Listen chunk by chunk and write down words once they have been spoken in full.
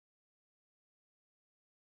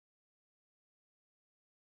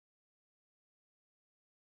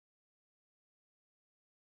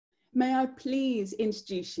May I please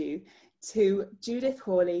introduce you to Judith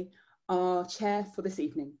Hawley, our chair for this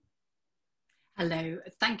evening. Hello,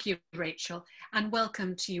 thank you, Rachel, and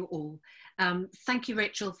welcome to you all. Thank you,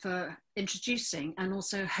 Rachel, for introducing and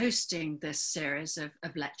also hosting this series of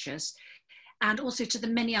lectures, and also to the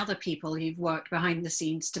many other people who've worked behind the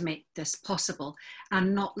scenes to make this possible.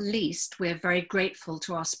 And not least, we're very grateful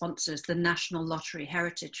to our sponsors, the National Lottery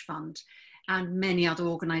Heritage Fund, and many other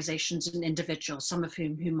organisations and individuals, some of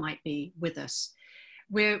whom might be with us.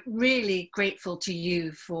 We're really grateful to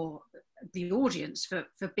you for the audience, for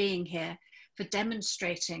being here, for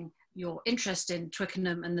demonstrating your interest in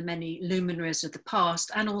Twickenham and the many luminaries of the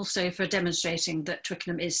past, and also for demonstrating that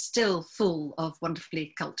Twickenham is still full of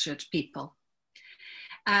wonderfully cultured people.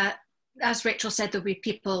 As Rachel said, there'll be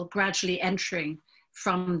people gradually entering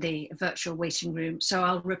from the virtual waiting room, so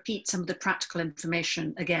I'll repeat some of the practical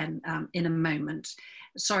information again in a moment.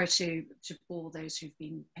 Sorry to bore those who've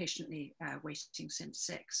been patiently waiting since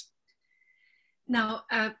 6. Now,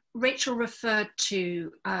 Rachel referred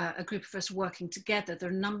to a group of us working together. There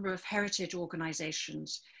are a number of heritage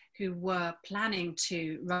organisations who were planning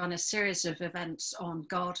to run a series of events on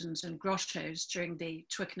gardens and grottos during the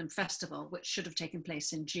Twickenham Festival, which should have taken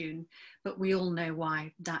place in June, but we all know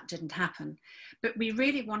why that didn't happen. But we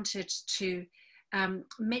really wanted to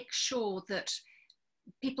make sure that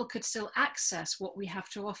people could still access what we have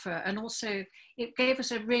to offer. And also it gave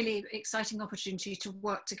us a really exciting opportunity to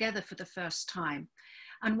work together for the first time.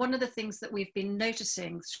 And one of the things that we've been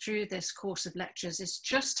noticing through this course of lectures is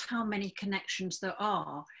just how many connections there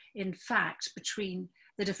are, in fact, between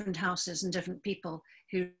the different houses and different people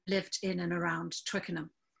who lived in and around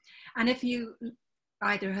Twickenham. And if you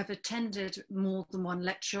either have attended more than one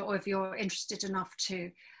lecture, or if you're interested enough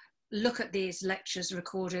to look at these lectures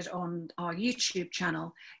recorded on our YouTube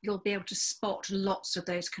channel, you'll be able to spot lots of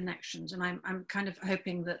those connections. And I'm kind of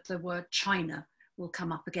hoping that the word China will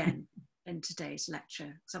come up again in today's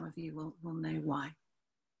lecture. Some of you will know why.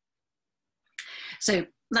 So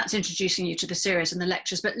that's introducing you to the series and the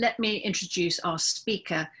lectures, but let me introduce our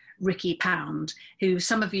speaker, Ricky Pound, who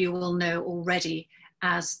some of you will know already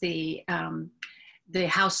as the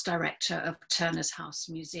house director of Turner's House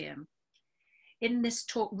Museum. In this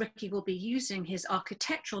talk, Ricky will be using his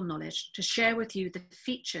architectural knowledge to share with you the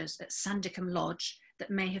features at Sandicombe Lodge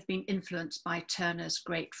that may have been influenced by Turner's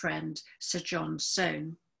great friend, Sir John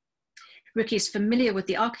Soane. Ricky is familiar with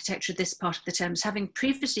the architecture of this part of the Thames, having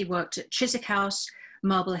previously worked at Chiswick House,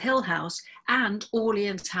 Marble Hill House, and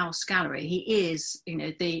Orleans House Gallery. He is,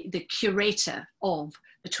 the curator of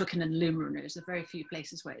the Twickenham Luminaries. There are very few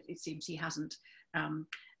places where it seems he hasn't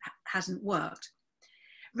worked.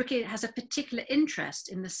 Ricky has a particular interest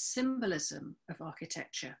in the symbolism of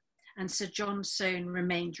architecture, and Sir John Soane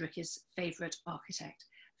remained Ricky's favourite architect.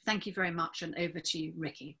 Thank you very much, and over to you,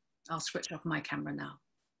 Ricky. I'll switch off my camera now.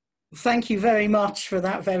 Thank you very much for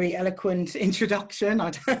that very eloquent introduction.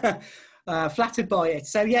 I'm flattered by it.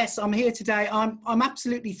 So yes, I'm here today. I'm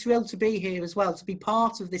absolutely thrilled to be here as well, to be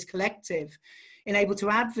part of this collective, and able to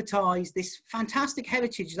advertise this fantastic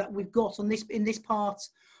heritage that we've got in this part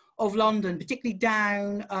of London, particularly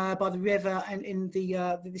down by the river and in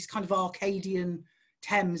this kind of Arcadian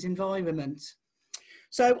Thames environment.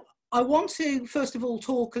 So I want to first of all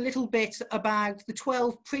talk a little bit about the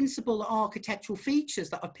 12 principal architectural features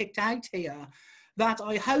that I've picked out here, that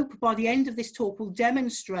I hope by the end of this talk will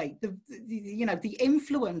demonstrate the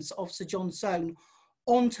influence of Sir John Soane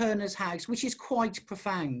on Turner's house, which is quite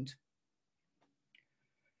profound.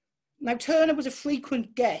 Now, Turner was a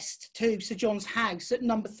frequent guest to Sir John's house at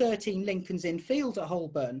number 13 Lincoln's Inn Fields at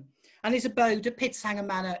Holborn, and his abode at Pitshanger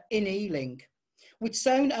Manor in Ealing, which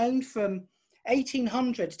Soane owned from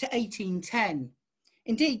 1800 to 1810.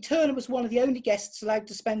 Indeed, Turner was one of the only guests allowed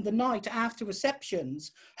to spend the night after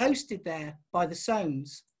receptions hosted there by the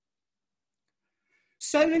Soanes.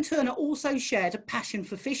 Soane and Turner also shared a passion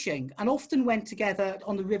for fishing and often went together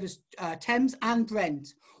on the rivers Thames and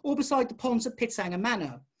Brent, or beside the ponds at Pitshanger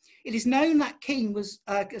Manor. It is known that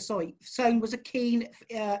Soane was a keen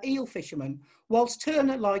eel fisherman, whilst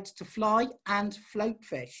Turner liked to fly and float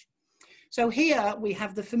fish. So here we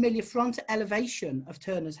have the familiar front elevation of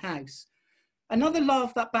Turner's house. Another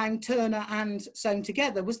love that bound Turner and Soane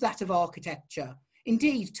together was that of architecture.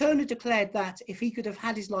 Indeed, Turner declared that if he could have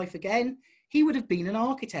had his life again, he would have been an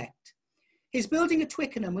architect. His building at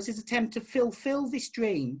Twickenham was his attempt to fulfil this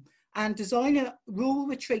dream and design a rural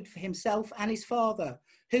retreat for himself and his father,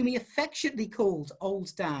 whom he affectionately called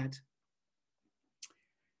Old Dad.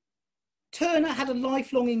 Turner had a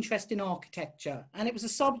lifelong interest in architecture, and it was a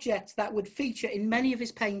subject that would feature in many of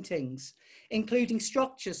his paintings, including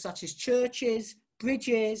structures such as churches,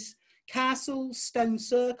 bridges, castles, stone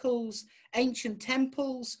circles, ancient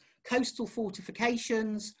temples, coastal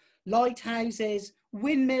fortifications, lighthouses,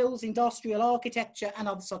 windmills, industrial architecture, and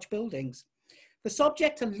other such buildings. The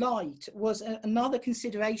subject of light was another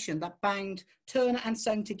consideration that bound Turner and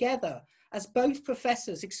Soane together, as both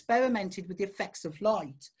professors experimented with the effects of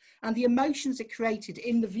light and the emotions it created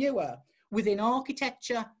in the viewer within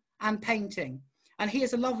architecture and painting. And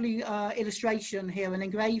here's a lovely illustration here, an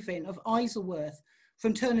engraving of Isleworth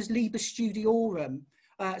from Turner's Liber Studiorum.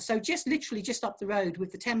 So just literally just up the road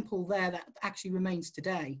with the temple there that actually remains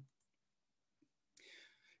today.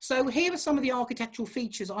 So here are some of the architectural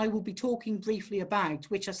features I will be talking briefly about,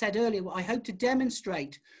 which I said earlier, what I hope to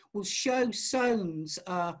demonstrate will show Soane's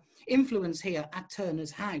influence here at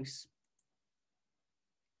Turner's house.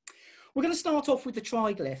 We're going to start off with the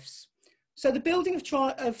triglyphs. So the building of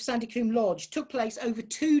Sandycombe Lodge took place over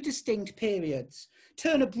two distinct periods.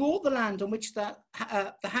 Turner bought the land on which the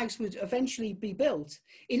house would eventually be built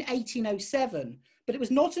in 1807, but it was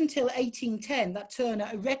not until 1810 that Turner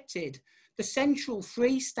erected the central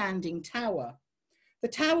freestanding tower. The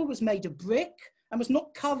tower was made of brick and was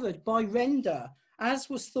not covered by render, as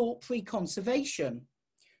was thought pre-conservation.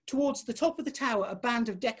 Towards the top of the tower, a band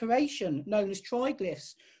of decoration known as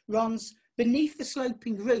triglyphs runs beneath the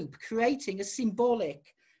sloping roof, creating a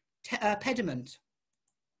symbolic pediment.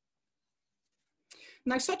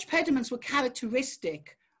 Now, such pediments were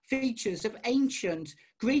characteristic features of ancient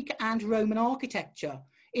Greek and Roman architecture.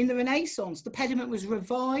 In the Renaissance, the pediment was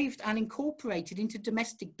revived and incorporated into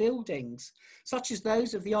domestic buildings, such as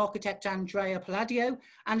those of the architect Andrea Palladio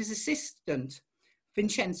and his assistant,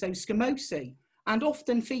 Vincenzo Scamosi, and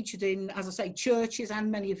often featured in, as I say, churches and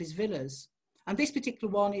many of his villas. And this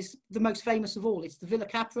particular one is the most famous of all. It's the Villa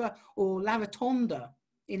Capra or La Rotonda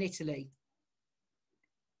in Italy.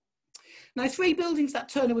 Now, three buildings that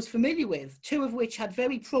Turner was familiar with, two of which had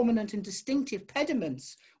very prominent and distinctive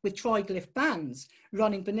pediments with triglyph bands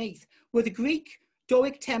running beneath, were the Greek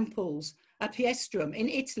Doric temples at Piestrum in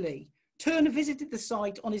Italy. Turner visited the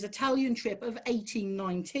site on his Italian trip of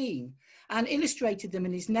 1819 and illustrated them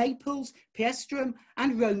in his Naples, Piestrum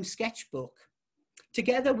and Rome sketchbook,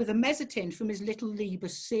 together with a mezzotint from his Little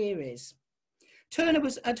Libus series. Turner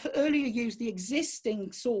had earlier used the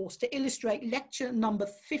existing source to illustrate lecture number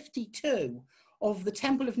 52 of the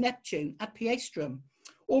Temple of Neptune at Piestrum,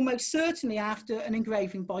 almost certainly after an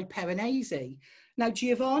engraving by Peronese. Now,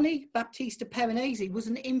 Giovanni Battista Peronese was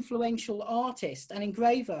an influential artist and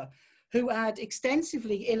engraver who had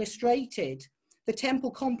extensively illustrated the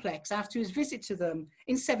temple complex after his visit to them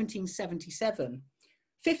in 1777.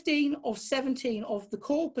 15 of 17 of the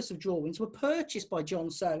corpus of drawings were purchased by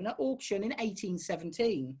John Soane at auction in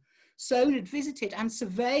 1817. Soane had visited and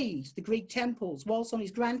surveyed the Greek temples whilst on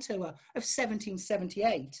his grand tour of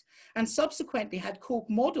 1778, and subsequently had cork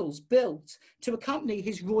models built to accompany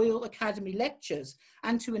his Royal Academy lectures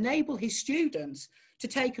and to enable his students to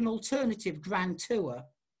take an alternative grand tour.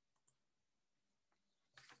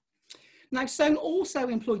 Now, Soane also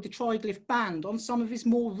employed the triglyph band on some of his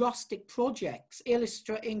more rustic projects,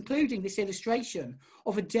 including this illustration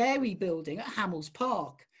of a dairy building at Hamills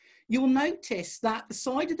Park. You'll notice that the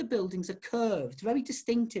side of the buildings are curved very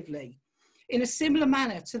distinctively, in a similar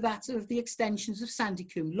manner to that of the extensions of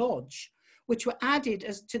Sandycombe Lodge, which were added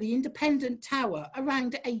to the independent tower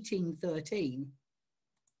around 1813.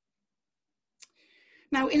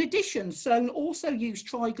 Now, in addition, Soane also used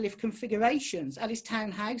triglyph configurations at his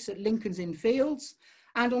townhouse at Lincoln's Inn Fields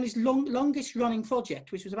and on his longest running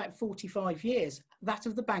project, which was about 45 years, that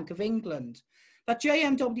of the Bank of England. That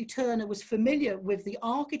J.M.W. Turner was familiar with the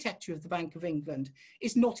architecture of the Bank of England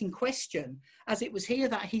is not in question, as it was here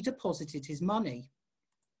that he deposited his money.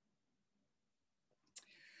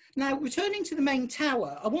 Now, returning to the main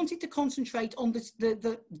tower, I wanted to concentrate on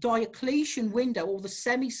the Diocletian window, or the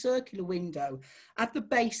semicircular window at the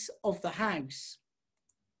base of the house.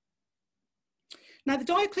 Now, the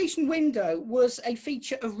Diocletian window was a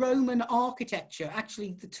feature of Roman architecture.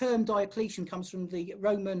 Actually, the term Diocletian comes from the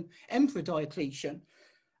Roman Emperor Diocletian,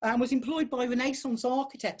 and was employed by Renaissance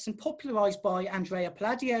architects and popularised by Andrea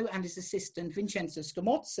Palladio and his assistant Vincenzo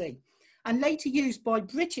Scamozzi, and later used by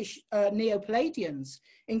British Neo-Palladians,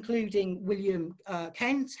 including William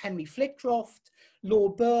Kent, Henry Flitcroft,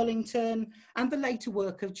 Lord Burlington, and the later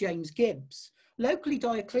work of James Gibbs. Locally,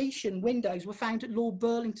 Diocletian windows were found at Lord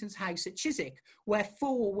Burlington's house at Chiswick, where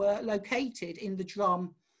 4 were located in the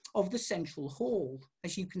drum of the central hall,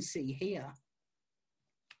 as you can see here.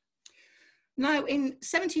 Now, in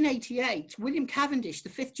 1788, William Cavendish, the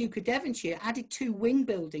 5th Duke of Devonshire, added 2 wing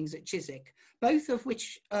buildings at Chiswick, both of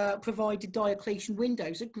which provided Diocletian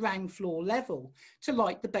windows at ground floor level to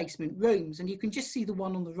light the basement rooms. And you can just see the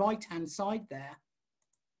one on the right-hand side there.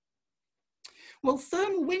 Well,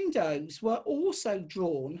 thermal windows were also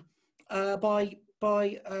drawn by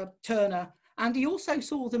Turner, and he also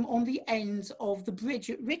saw them on the ends of the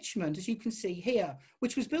bridge at Richmond, as you can see here,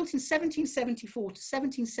 which was built in 1774 to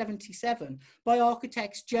 1777 by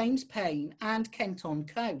architects James Paine and Kenton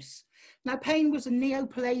Coase. Now, Paine was a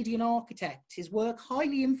Neo-Palladian architect, his work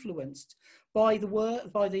highly influenced by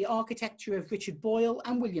the architecture of Richard Boyle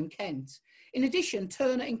and William Kent. In addition,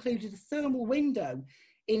 Turner included a thermal window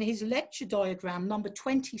in his lecture diagram number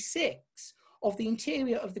 26 of the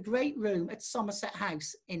interior of the Great Room at Somerset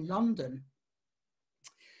House in London.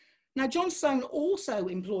 Now, John Soane also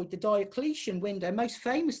employed the Diocletian window, most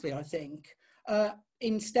famously, I think,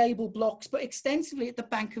 in stable blocks, but extensively at the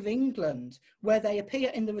Bank of England, where they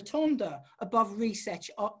appear in the rotunda above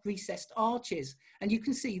recessed arches, and you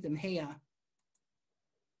can see them here.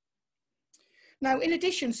 Now, in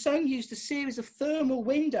addition, Soane used a series of thermal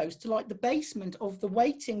windows to light the basement of the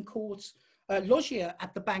waiting court loggia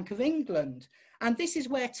at the Bank of England. And this is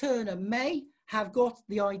where Turner may have got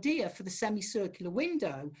the idea for the semicircular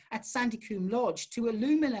window at Sandycombe Lodge to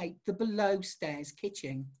illuminate the below stairs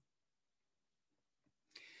kitchen.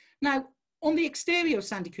 Now, on the exterior of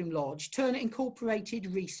Sandycombe Lodge, Turner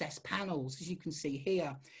incorporated recessed panels, as you can see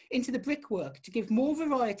here, into the brickwork to give more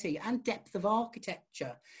variety and depth of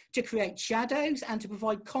architecture, to create shadows and to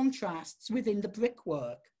provide contrasts within the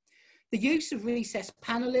brickwork. The use of recessed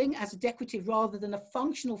panelling as a decorative rather than a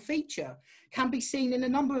functional feature can be seen in a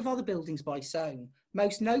number of other buildings by Soane,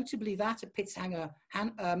 most notably that at Pitzhanger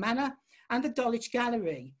Manor and the Dulwich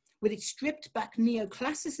Gallery, with its stripped back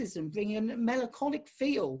neoclassicism bringing a melancholic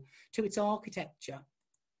feel to its architecture.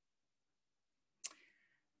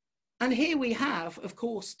 And here we have, of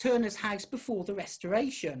course, Turner's house before the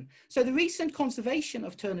restoration. So the recent conservation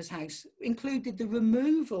of Turner's house included the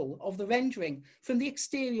removal of the rendering from the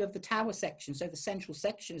exterior of the tower section, so the central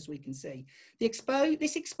section, as we can see.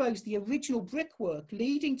 This exposed the original brickwork,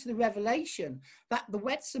 leading to the revelation that the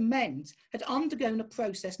wet cement had undergone a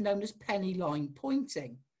process known as penny line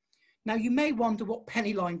pointing. Now, you may wonder what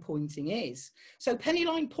penny line pointing is. So penny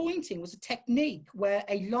line pointing was a technique where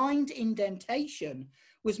a lined indentation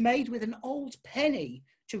was made with an old penny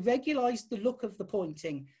to regularize the look of the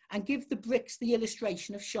pointing and give the bricks the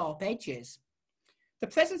illustration of sharp edges. The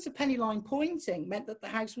presence of penny line pointing meant that the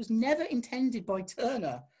house was never intended by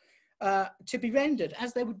Turner to be rendered,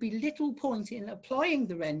 as there would be little point in applying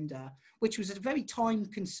the render, which was a very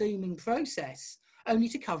time-consuming process, only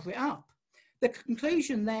to cover it up. The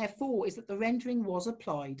conclusion, therefore, is that the rendering was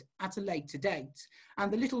applied at a later date,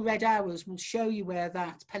 and the little red arrows will show you where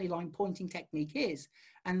that penny line pointing technique is,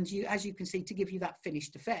 and as you can see, to give you that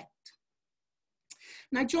finished effect.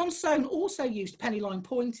 Now, John Soane also used penny line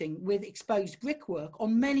pointing with exposed brickwork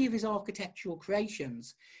on many of his architectural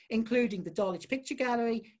creations, including the Dulwich Picture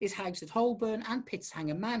Gallery, his house at Holborn, and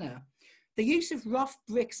Pitzhanger Manor. The use of rough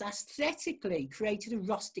bricks aesthetically created a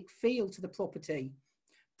rustic feel to the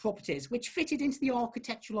properties, which fitted into the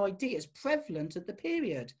architectural ideas prevalent at the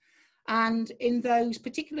period, and in those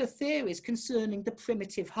particular theories concerning the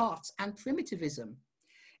primitive hut and primitivism.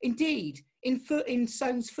 Indeed, in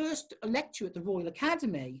Soane's first lecture at the Royal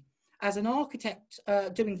Academy, as an architect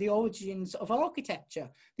doing the origins of architecture,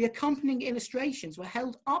 the accompanying illustrations were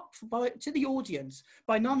held up to the audience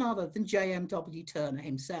by none other than J.M.W. Turner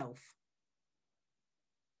himself.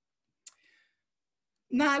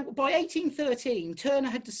 Now, by 1813, Turner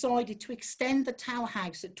had decided to extend the Tower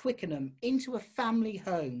House at Twickenham into a family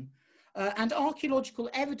home, and archaeological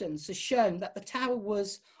evidence has shown that the tower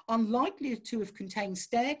was unlikely to have contained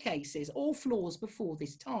staircases or floors before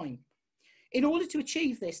this time. In order to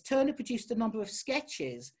achieve this, Turner produced a number of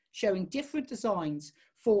sketches showing different designs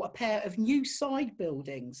for a pair of new side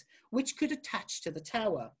buildings which could attach to the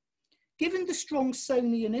tower. Given the strong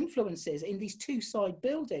Soanean influences in these two side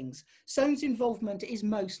buildings, Soane's involvement is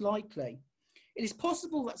most likely. It is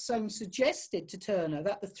possible that Soane suggested to Turner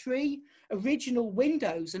that the three original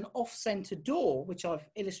windows and off-centre door, which I've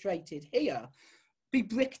illustrated here, be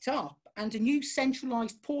bricked up and a new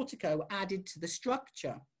centralised portico added to the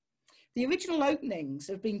structure. The original openings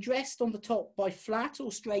have been dressed on the top by flat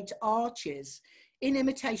or straight arches in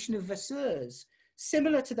imitation of Vasseurs,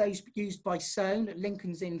 similar to those used by Soane at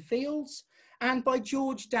Lincoln's Inn Fields and by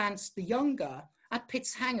George Dance the Younger at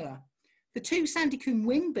Pitzhanger. The two Sandycombe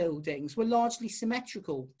wing buildings were largely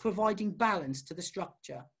symmetrical, providing balance to the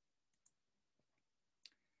structure.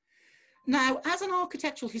 Now, as an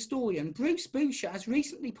architectural historian, Bruce Boucher has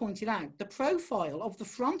recently pointed out the profile of the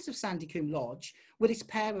front of Sandycombe Lodge, with its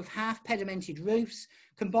pair of half-pedimented roofs,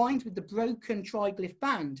 combined with the broken triglyph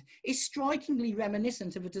band, is strikingly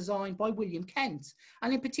reminiscent of a design by William Kent,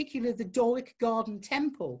 and in particular the Doric Garden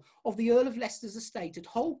Temple of the Earl of Leicester's estate at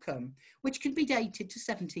Holcombe, which can be dated to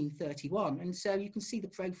 1731. And so you can see the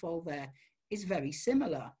profile there is very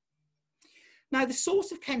similar. Now, the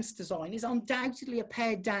source of Kent's design is undoubtedly a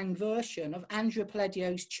pared-down version of Andrea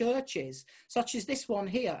Palladio's churches, such as this one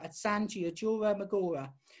here at San Giorgio Maggiore.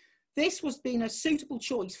 This was been a suitable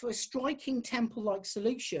choice for a striking temple-like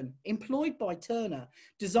solution employed by Turner,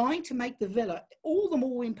 designed to make the villa all the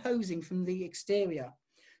more imposing from the exterior.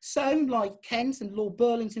 Soane, like Kent and Lord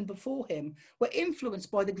Burlington before him, were influenced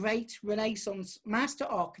by the great Renaissance master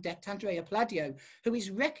architect Andrea Palladio, who is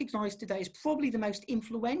recognised today as probably the most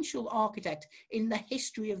influential architect in the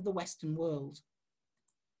history of the Western world.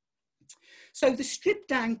 So the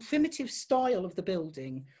stripped-down primitive style of the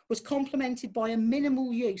building was complemented by a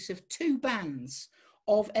minimal use of 2 bands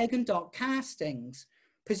of egg and dark castings,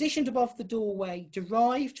 positioned above the doorway,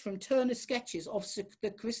 derived from Turner's sketches of Sir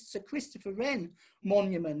Christopher Wren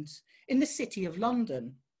monument in the City of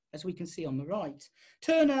London, as we can see on the right.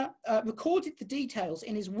 Turner recorded the details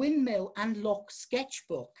in his windmill and lock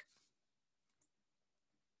sketchbook.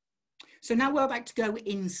 So now we're about to go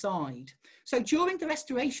inside. So during the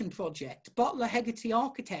restoration project, Butler Hegarty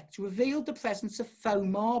Architects revealed the presence of faux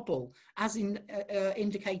marble, as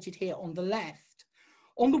indicated here on the left,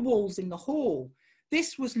 on the walls in the hall.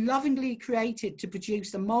 This was lovingly created to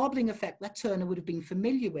produce the marbling effect that Turner would have been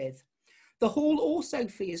familiar with. The hall also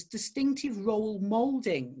features distinctive roll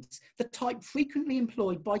mouldings, the type frequently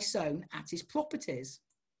employed by Soane at his properties.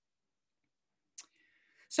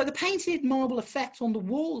 So the painted marble effect on the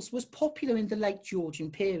walls was popular in the late Georgian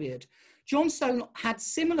period. John Soane had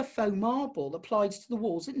similar faux marble applied to the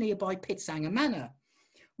walls at nearby Pitsanger Manor,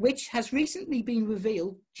 which has recently been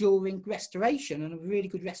revealed during restoration, and a really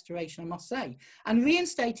good restoration, I must say, and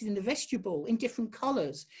reinstated in the vestibule in different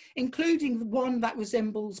colours, including the one that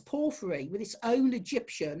resembles porphyry with its own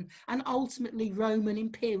Egyptian and ultimately Roman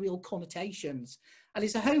imperial connotations. At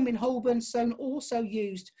his home in Holborn, Soane also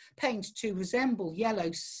used paint to resemble yellow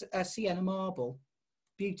sienna marble.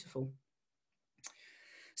 Beautiful.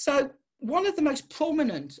 So, one of the most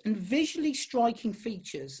prominent and visually striking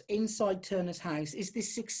features inside Turner's house is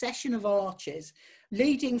this succession of arches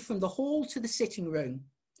leading from the hall to the sitting room,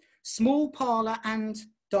 small parlour and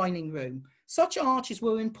dining room. Such arches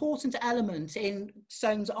were an important element in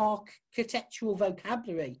Soane's architectural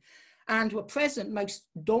vocabulary and were present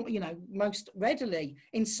most readily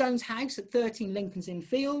in Soane's house at 13 Lincoln's Inn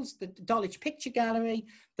Fields, the Dulwich Picture Gallery,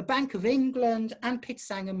 the Bank of England and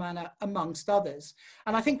Pitsanger Manor, amongst others.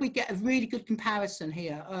 And I think we get a really good comparison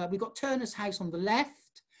here. We've got Turner's house on the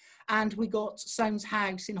left and we got Soane's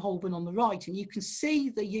house in Holborn on the right. And you can see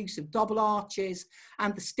the use of double arches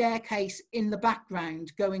and the staircase in the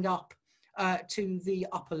background going up to the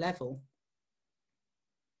upper level.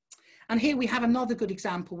 And here we have another good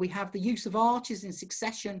example. We have the use of arches in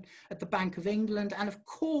succession at the Bank of England and of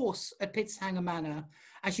course at Pitsanger Manor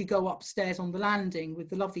as you go upstairs on the landing with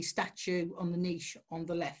the lovely statue on the niche on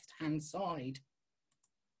the left-hand side.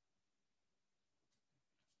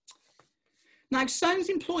 Now, Soane's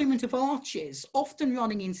employment of arches, often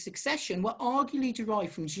running in succession, were arguably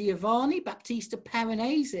derived from Giovanni Battista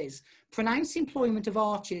Peronese's pronounced employment of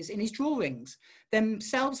arches in his drawings,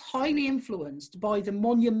 themselves highly influenced by the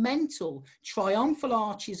monumental triumphal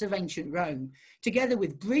arches of ancient Rome, together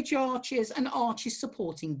with bridge arches and arches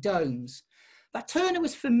supporting domes. That Turner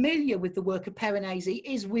was familiar with the work of Peronese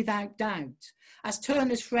is without doubt, as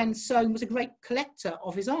Turner's friend Soane was a great collector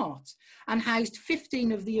of his art and housed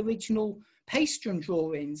 15 of the original pastrum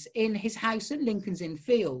drawings in his house at Lincoln's Inn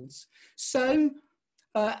Fields. Soane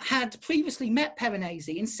had previously met Peronese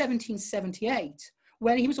in 1778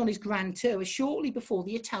 when he was on his grand tour shortly before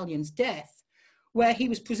the Italian's death, where he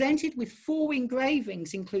was presented with 4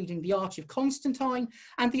 engravings, including the Arch of Constantine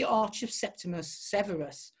and the Arch of Septimus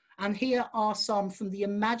Severus. And here are some from the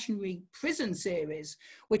Imaginary Prison series,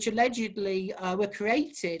 which allegedly were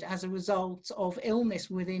created as a result of illness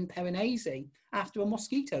within Peronese after a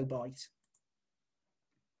mosquito bite.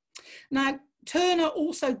 Now, Turner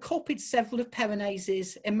also copied several of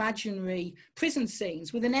Peronese's imaginary prison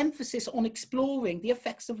scenes with an emphasis on exploring the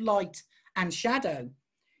effects of light and shadow.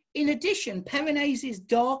 In addition, Peronese's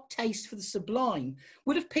dark taste for the sublime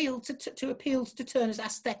would have appealed to Turner's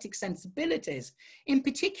aesthetic sensibilities, in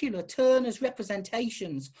particular Turner's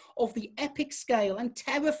representations of the epic scale and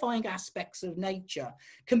terrifying aspects of nature,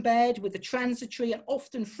 compared with the transitory and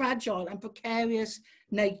often fragile and precarious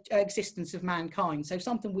existence of mankind. So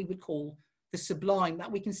something we would call the sublime,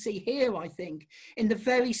 that we can see here, I think, in the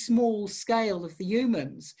very small scale of the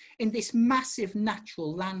humans in this massive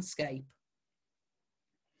natural landscape.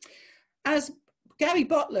 As Gary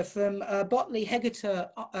Butler from Botley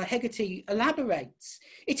Hegarty elaborates,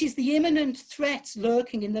 it is the imminent threat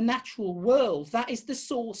lurking in the natural world that is the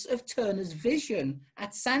source of Turner's vision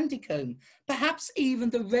at Sandycombe, perhaps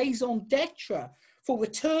even the raison d'etre for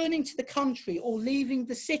returning to the country or leaving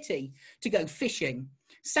the city to go fishing.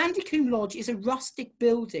 Sandycombe Lodge is a rustic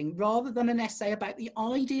building rather than an essay about the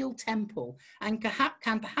ideal temple, and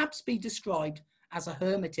can perhaps be described as a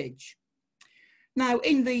hermitage. Now,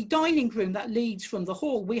 in the dining room that leads from the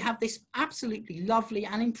hall, we have this absolutely lovely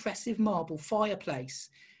and impressive marble fireplace.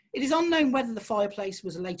 It is unknown whether the fireplace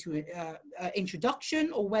was a later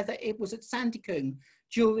introduction or whether it was at Sandycombe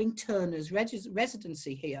during Turner's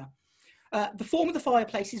residency here. The form of the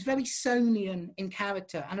fireplace is very Soanean in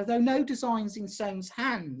character, and although no designs in Soane's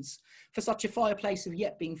hands for such a fireplace have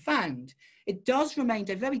yet been found, it does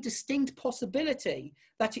remain a very distinct possibility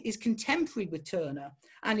that it is contemporary with Turner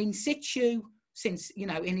and in situ since, you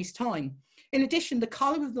know, in his time. In addition, the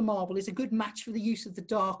colour of the marble is a good match for the use of the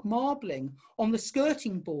dark marbling on the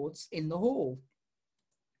skirting boards in the hall.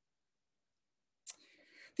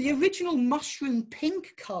 The original mushroom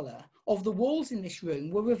pink colour of the walls in this room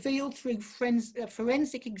were revealed through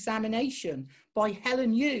forensic examination by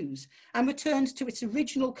Helen Hughes and returned to its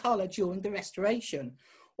original colour during the restoration.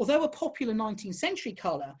 Although a popular 19th century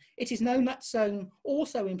colour, it is known that Soane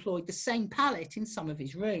also employed the same palette in some of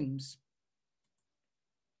his rooms.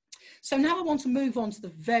 So now I want to move on to the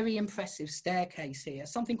very impressive staircase here,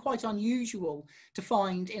 something quite unusual to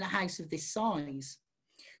find in a house of this size.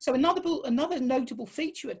 So another notable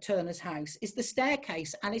feature at Turner's house is the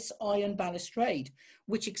staircase and its iron balustrade,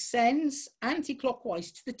 which extends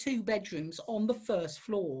anti-clockwise to the two bedrooms on the first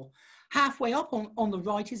floor. Halfway up on the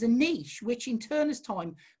right is a niche, which in Turner's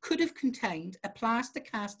time could have contained a plaster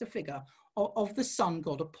cast figure of the sun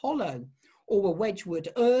god Apollo, or a Wedgwood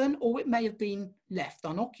urn, or it may have been left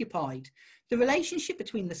unoccupied. The relationship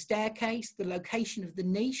between the staircase, the location of the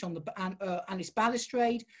niche on and its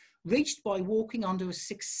balustrade, reached by walking under a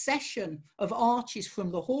succession of arches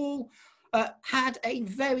from the hall, had a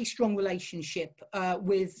very strong relationship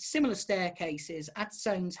with similar staircases at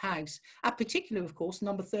Soane's house, at particular, of course,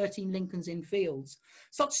 number 13 Lincoln's Inn Fields.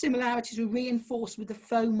 Such similarities were reinforced with the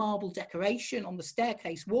faux marble decoration on the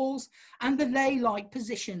staircase walls and the lay light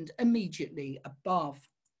positioned immediately above,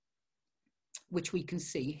 which we can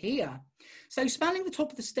see here. So spanning the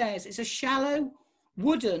top of the stairs is a shallow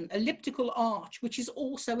wooden elliptical arch, which is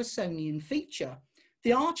also a Soanean feature.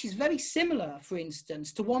 The arch is very similar, for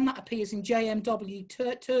instance, to one that appears in J.M.W.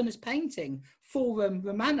 Turner's painting, Forum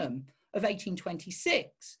Romanum of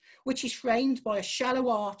 1826, which is framed by a shallow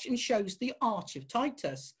arch and shows the Arch of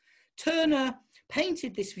Titus. Turner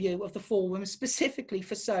painted this view of the Forum specifically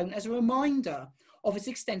for Soane as a reminder of his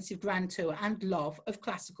extensive grand tour and love of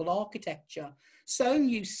classical architecture. Soane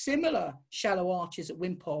used similar shallow arches at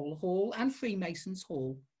Wimpole Hall and Freemasons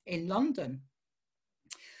Hall in London.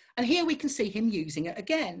 And here we can see him using it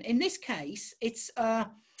again. In this case, it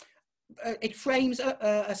frames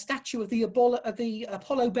a statue of the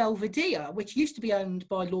Apollo Belvedere, which used to be owned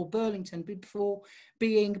by Lord Burlington before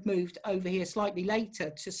being moved over here slightly later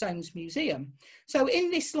to Soane's museum. So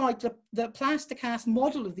in this slide, the plaster cast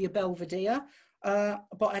model of the Belvedere,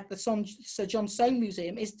 but at the Sir John Soane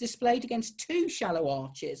Museum, is displayed against two shallow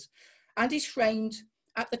arches and is framed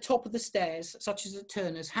at the top of the stairs, such as at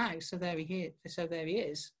Turner's house. So there he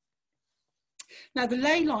is. Now, the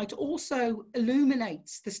lay light also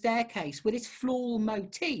illuminates the staircase with its floral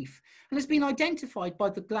motif and has been identified by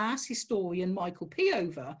the glass historian Michael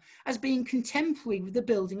Peover as being contemporary with the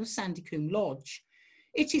building of Sandycombe Lodge.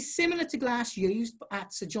 It is similar to glass used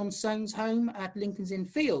at Sir John Soane's home at Lincoln's Inn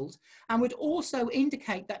Fields and would also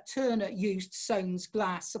indicate that Turner used Soane's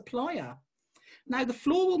glass supplier. Now, the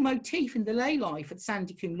floral motif in the lay life at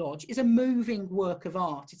Sandycombe Lodge is a moving work of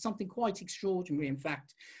art. It's something quite extraordinary, in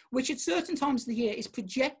fact, which at certain times of the year is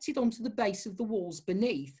projected onto the base of the walls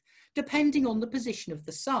beneath, depending on the position of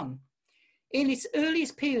the sun. In its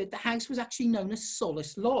earliest period, the house was actually known as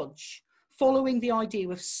Solace Lodge, following the idea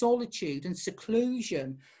of solitude and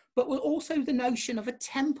seclusion, but with also the notion of a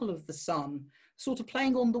temple of the sun, sort of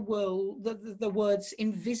playing on the words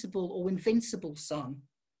invisible or invincible sun.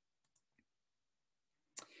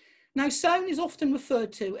 Now, Soane is often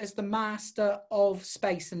referred to as the master of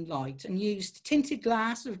space and light, and used tinted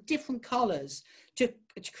glass of different colours to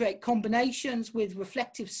create combinations with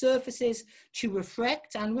reflective surfaces to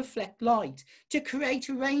refract and reflect light, to create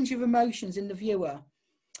a range of emotions in the viewer,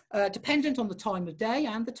 dependent on the time of day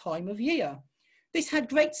and the time of year. This had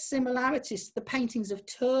great similarities to the paintings of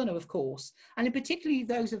Turner, of course, and in particularly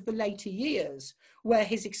those of the later years, where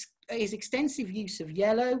his extensive use of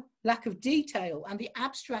yellow, lack of detail, and the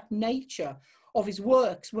abstract nature of his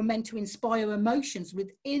works were meant to inspire emotions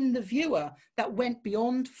within the viewer that went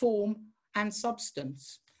beyond form and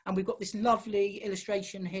substance. And we've got this lovely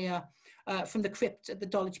illustration here from the crypt at the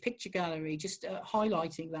Dulwich Picture Gallery, just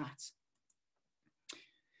highlighting that.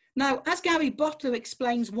 Now, as Gary Butler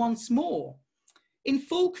explains once more, in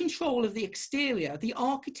full control of the exterior, the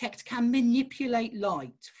architect can manipulate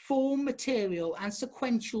light, form, material, and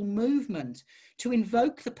sequential movement to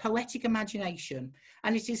invoke the poetic imagination,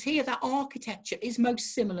 and it is here that architecture is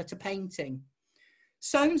most similar to painting.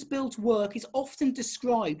 Soane's built work is often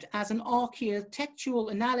described as an architectural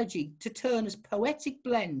analogy to Turner's poetic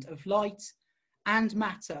blend of light and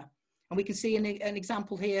matter. And we can see an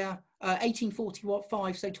example here,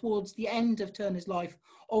 1845, so towards the end of Turner's life,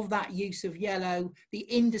 of that use of yellow, the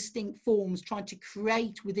indistinct forms trying to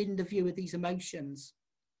create within the viewer these emotions.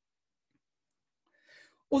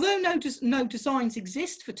 Although no designs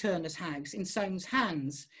exist for Turner's house in Soane's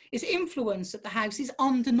hands, his influence at the house is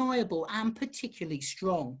undeniable and particularly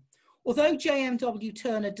strong. Although J.M.W.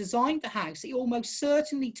 Turner designed the house, he almost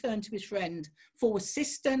certainly turned to his friend for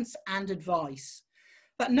assistance and advice.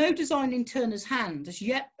 That no design in Turner's hand has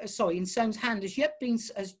yet, in Soane's hand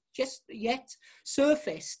has just yet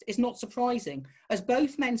surfaced is not surprising, as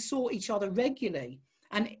both men saw each other regularly,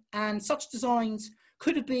 and such designs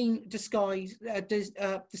could have been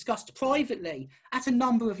discussed privately at a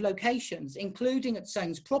number of locations, including at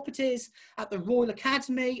Soane's properties, at the Royal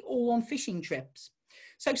Academy, or on fishing trips.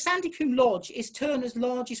 So Sandycombe Lodge is Turner's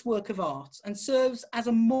largest work of art and serves as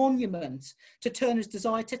a monument to Turner's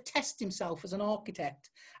desire to test himself as an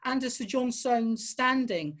architect, and as Sir John Soane's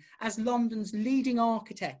standing as London's leading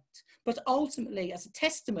architect, but ultimately as a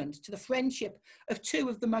testament to the friendship of two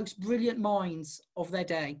of the most brilliant minds of their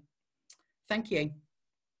day. Thank you.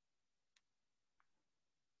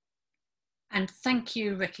 And thank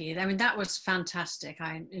you, Ricky. I mean, that was fantastic.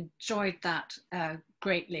 I enjoyed that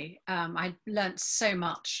greatly. I learnt so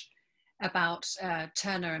much about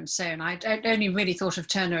Turner and Soane. I'd only really thought of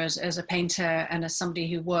Turner as a painter and as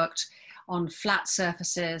somebody who worked on flat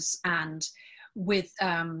surfaces and with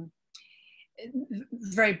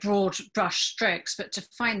very broad brush strokes, but to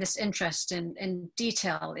find this interest in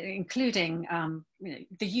detail, including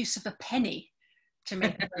the use of a penny to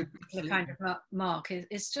make the kind of mark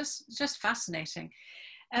is just fascinating.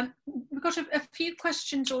 We've got a few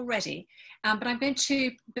questions already, but I'm going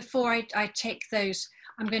to, before I take those,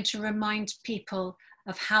 I'm going to remind people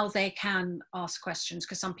of how they can ask questions,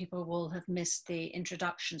 because some people will have missed the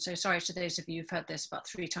introduction. So sorry to those of you who've heard this about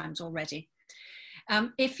 3 times already.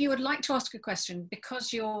 If you would like to ask a question,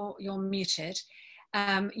 because you're muted,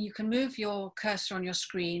 you can move your cursor on your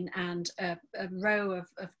screen and a row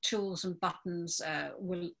of tools and buttons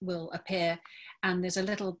will appear, and there's a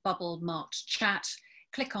little bubble marked chat.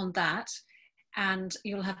 Click on that and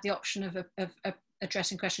you'll have the option of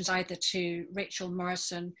addressing questions either to Rachel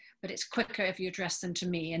Morrison, but it's quicker if you address them to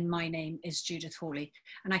me, and my name is Judith Hawley.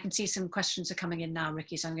 And I can see some questions are coming in now,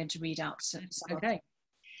 Ricky, so I'm going to read out some. Okay.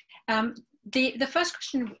 The first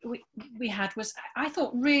question we had was, I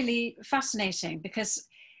thought, really fascinating, because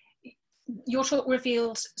your talk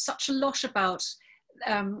revealed such a lot about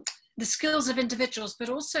the skills of individuals, but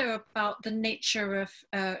also about the nature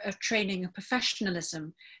of training and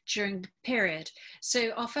professionalism during the period.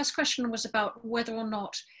 So our first question was about whether or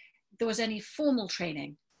not there was any formal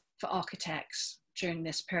training for architects during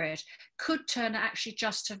this period. Could Turner actually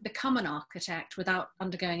just have become an architect without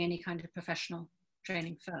undergoing any kind of professional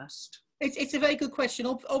training first? It's a very good question.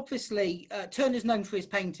 Obviously, Turner's known for his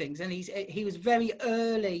paintings, and he was very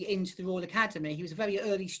early into the Royal Academy. He was a very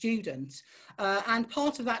early student, and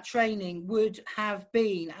part of that training would have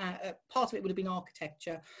been, part of it would have been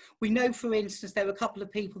architecture. We know, for instance, there were a couple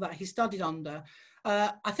of people that he studied under.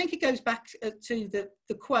 I think it goes back to the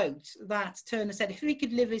quote that Turner said, if he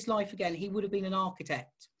could live his life again, he would have been an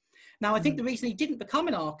architect. Now, I think the reason he didn't become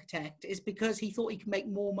an architect is because he thought he could make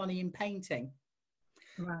more money in painting.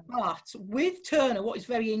 Right. But with Turner, what is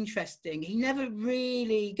very interesting, he never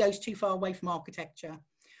really goes too far away from architecture.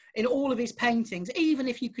 In all of his paintings, even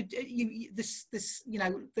if you could, the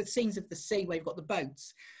scenes of the sea where you've got the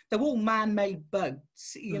boats, they're all man-made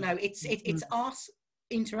boats. You know, it's us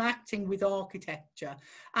interacting with architecture.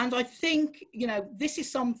 And I think, you know, this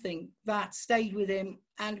is something that stayed with him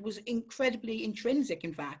and was incredibly intrinsic,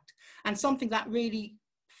 in fact, and something that really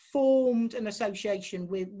formed an association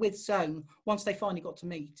with Soane once they finally got to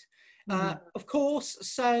meet. Of course,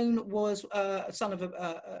 Soane was a son of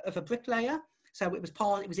a bricklayer, so it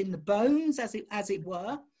was in the bones, as it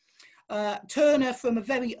were. Turner, from a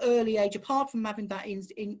very early age, apart from having that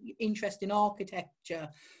interest in architecture,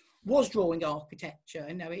 was drawing architecture.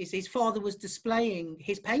 You know, his father was displaying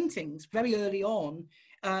his paintings very early on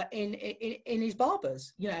in his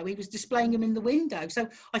barbers. You know, he was displaying them in the window. So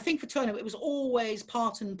I think for Turner, it was always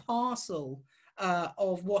part and parcel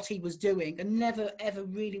of what he was doing, and never ever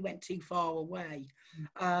really went too far away.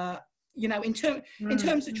 You know, in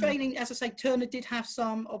terms of training, as I say, Turner did have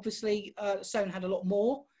some. Obviously, Soane had a lot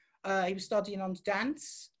more. He was studying under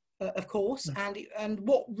dance, of course, and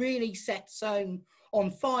what really set Soane on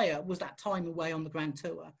fire was that time away on the Grand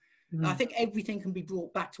Tour. I think everything can be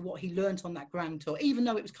brought back to what he learnt on that Grand Tour, even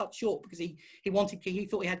though it was cut short because he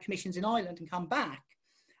thought he had commissions in Ireland and come back.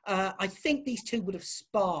 I think these two would have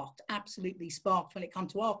absolutely sparked when it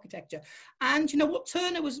comes to architecture. And you know what,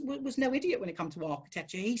 Turner was no idiot when it comes to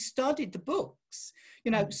architecture. He studied the books.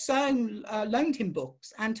 You know, Soane loaned him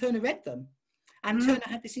books and Turner read them. And Turner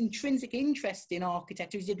had this intrinsic interest in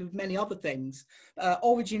architecture, as he did with many other things,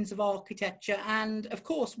 origins of architecture. And of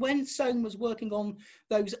course, when Soane was working on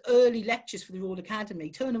those early lectures for the Royal Academy,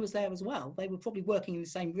 Turner was there as well. They were probably working in the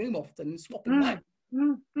same room often and swapping notes.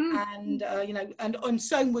 And, you know, and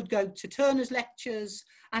Soane would go to Turner's lectures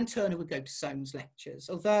and Turner would go to Soane's lectures.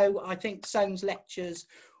 Although I think Soane's lectures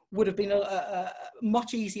would have been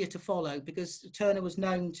much easier to follow, because Turner was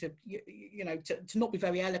known to, you know, to not be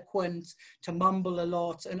very eloquent, to mumble a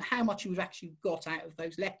lot, and how much you actually got out of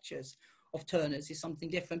those lectures of Turner's is something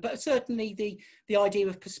different. But certainly the idea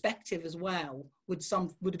of perspective as well would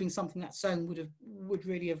have been something that Soane would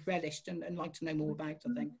really have relished and liked to know more about,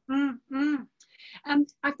 I think.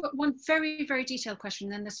 I've got one very, very detailed question,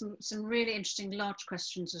 and then there's some really interesting large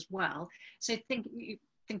questions as well. So think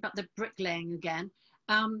about the bricklaying again.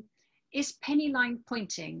 Is penny line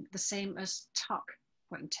pointing the same as tuck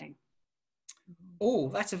pointing? Oh,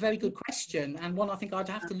 that's a very good question, and one I think I'd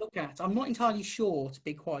have to look at. I'm not entirely sure, to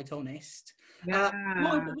be quite honest.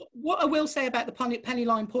 What I will say about the penny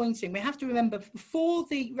line pointing, we have to remember, before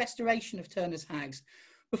the restoration of Turner's house,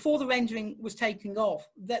 before the rendering was taken off,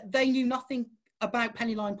 that they knew nothing about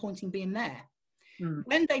penny line pointing being there.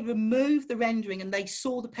 When they removed the rendering and they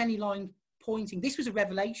saw the penny line pointing, this was a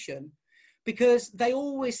revelation, because they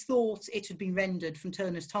always thought it had been rendered from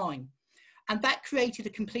Turner's time. And that created a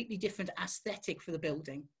completely different aesthetic for the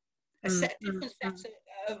building, different set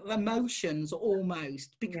of emotions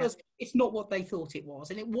almost, because it's not what they thought it was,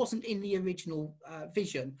 and it wasn't in the original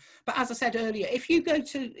vision. But as I said earlier, if you go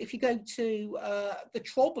to the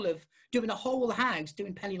trouble of doing a whole house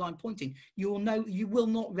doing penny line pointing, you will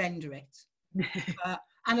not render it.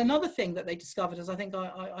 And another thing that they discovered, as I think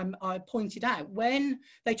I pointed out, when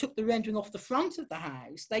they took the rendering off the front of the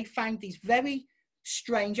house, they found these very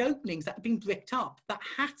strange openings that had been bricked up that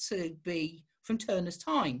had to be from Turner's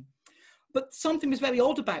time. But something was very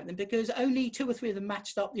odd about them, because only 2 or 3 of them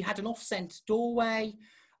matched up. You had an off-cent doorway,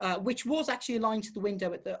 which was actually aligned to the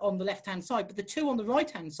window on the left-hand side, but the 2 on the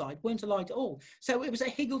right-hand side weren't aligned at all. So it was a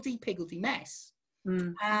higgledy-piggledy mess.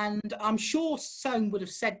 And I'm sure Soane would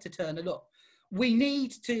have said to Turner, look, we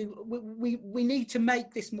need to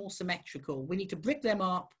make this more symmetrical. We need to brick them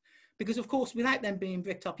up, because of course, without them being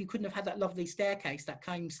bricked up, you couldn't have had that lovely staircase that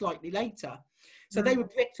came slightly later. So they were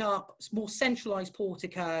bricked up, more centralized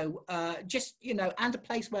portico, just, you know, and a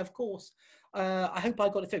place where, of course, I hope I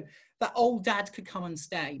got it through, that old dad could come and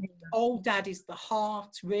stay. Old dad is the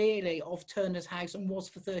heart, really, of Turner's house, and was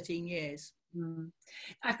for 13 years.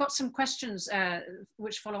 I've got some questions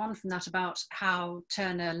which follow on from that, about how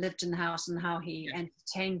Turner lived in the house and how he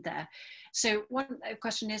entertained there. So one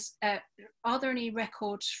question is, are there any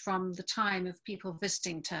records from the time of people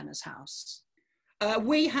visiting Turner's house?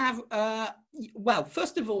 We have, well,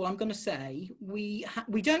 first of all, I'm going to say, we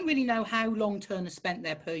don't really know how long Turner spent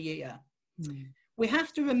there per year. We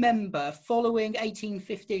have to remember, following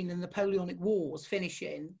 1815 and the Napoleonic Wars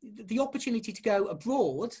finishing, the opportunity to go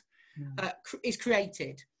abroad is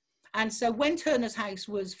created. And so when Turner's house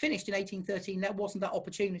was finished in 1813, there wasn't that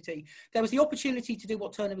opportunity. There was the opportunity to do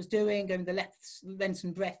what Turner was doing, going the lengths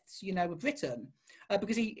and breadths, you know, of Britain,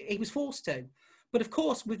 because he was forced to. But of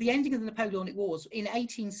course, with the ending of the Napoleonic Wars, in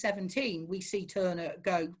 1817, we see Turner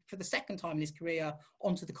go for the second time in his career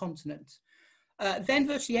onto the continent. Then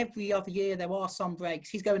virtually every other year, there are some breaks.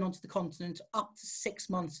 He's going onto the continent up to 6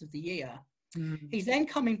 months of the year. He's then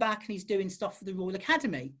coming back and he's doing stuff for the Royal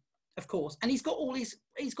Academy, of course, and he's got all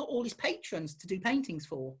his patrons to do paintings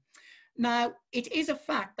for. Now, it is a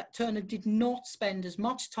fact that Turner did not spend as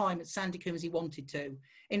much time at Sandycombe as he wanted to.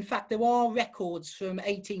 In fact, there are records from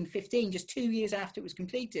 1815, just 2 years after it was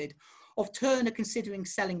completed, of Turner considering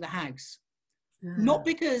selling the house. Not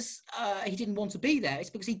because he didn't want to be there, it's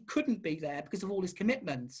because he couldn't be there because of all his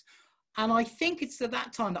commitments. And I think it's at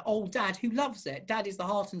that time that old Dad, who loves it, Dad is the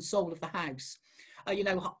heart and soul of the house.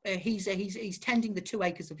 He's tending the 2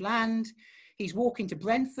 acres of land. He's walking to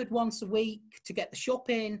Brentford once a week to get the shop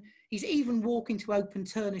in. He's even walking to open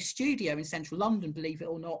Turner's studio in central London, believe it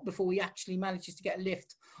or not, before he actually manages to get a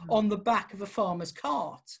lift on the back of a farmer's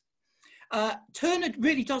cart. Turner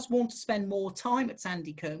really does want to spend more time at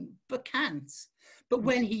Sandycombe, but can't. But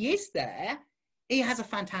when he is there, he has a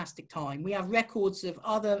fantastic time. We have records of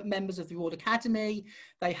other members of the Royal Academy.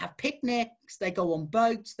 They have picnics, they go on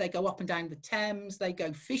boats, they go up and down the Thames, they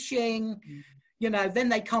go fishing. Then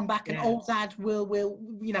they come back and old Dad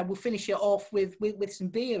will finish it off with some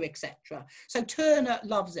beer, etc. So Turner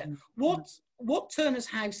loves it. What Turner's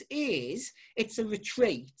house is, it's a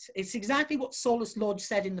retreat. It's exactly what Solace Lodge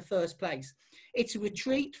said in the first place. It's a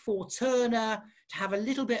retreat for Turner to have a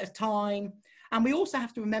little bit of time. And we also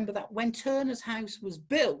have to remember that when Turner's house was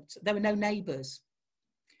built, there were no neighbours.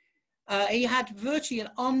 He had virtually an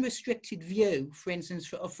unrestricted view, for instance,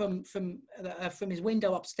 from his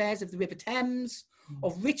window upstairs of the River Thames,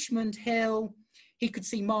 of Richmond Hill. He could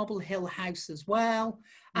see Marble Hill House as well.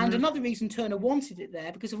 And another reason Turner wanted it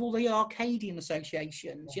there, because of all the Arcadian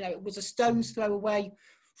associations. It was a stone's throw away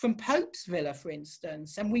from Pope's Villa, for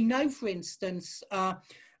instance. And we know, for instance,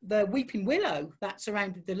 the weeping willow that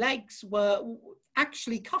surrounded the lakes were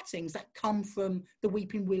actually cuttings that come from the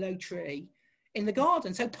weeping willow tree in the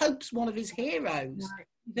garden. So Pope's one of his heroes.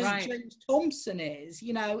 Right. James Thompson is,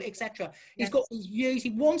 etc. He's got these views.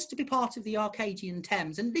 He wants to be part of the Arcadian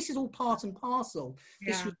Thames, and this is all part and parcel,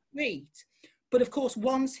 this retreat. But of course,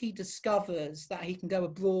 once he discovers that he can go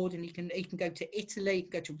abroad and he can go to Italy, he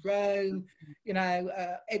can go to Rome,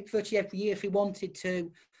 virtually every year if he wanted to,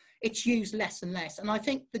 it's used less and less. And I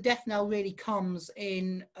think the death knell really comes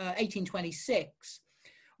in 1826,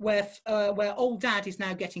 where old Dad is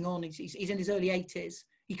now getting on. He's in his early 80s.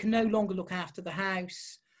 He can no longer look after the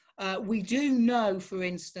house. We do know, for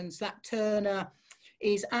instance, that Turner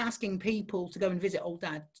is asking people to go and visit old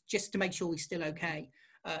Dad just to make sure he's still okay.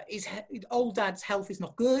 Old Dad's health is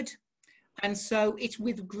not good. And so it's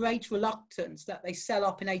with great reluctance that they sell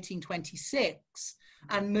up in 1826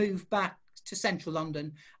 and move back to central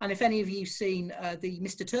London. And if any of you've seen the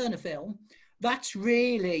Mr. Turner film, that's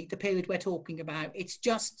really the period we're talking about. It's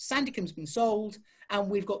just Sandycombe's been sold, and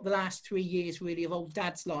we've got the last 3 years really of old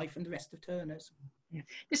Dad's life and the rest of Turner's. Yeah.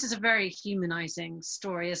 This is a very humanising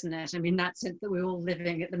story, isn't it? I mean, that's it, that we're all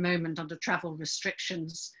living at the moment under travel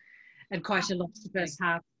restrictions, and quite a lot of us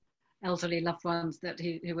have elderly loved ones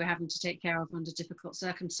who we're having to take care of under difficult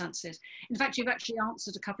circumstances. In fact, you've actually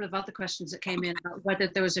answered a couple of other questions that came in about whether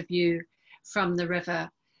there was a view from the river,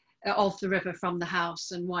 of the river from the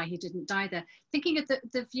house, and why he didn't die there. Thinking of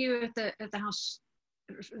the view of the house,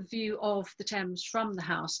 view of the Thames from the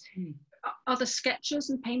house, are there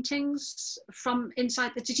sketches and paintings from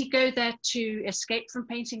inside? Did he go there to escape from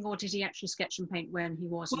painting, or did he actually sketch and paint when he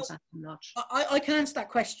was in Sandycombe Lodge? I can answer that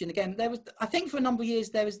question again. I think for a number of years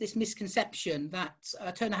there was this misconception that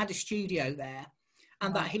Turner had a studio there,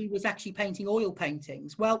 and that he was actually painting oil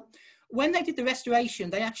paintings. Well, when they did the restoration,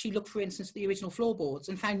 they actually looked, for instance, at the original floorboards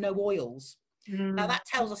and found no oils. Now that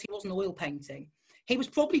tells us he wasn't oil painting. He was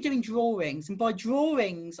probably doing drawings, and by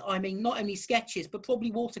drawings, I mean not only sketches, but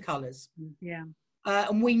probably watercolours.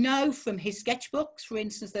 And we know from his sketchbooks, for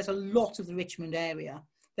instance, there's a lot of the Richmond area.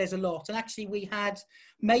 There's a lot. And actually, we had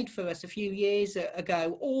made for us a few years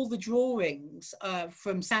ago all the drawings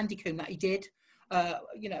from Sandycombe that he did,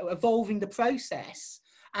 evolving the process,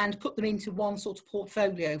 and put them into one sort of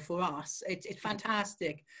portfolio for us. It's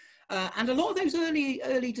fantastic. And a lot of those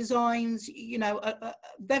early designs,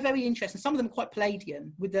 they're very interesting. Some of them are quite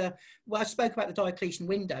Palladian. I spoke about the Diocletian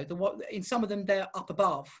window. In some of them, they're up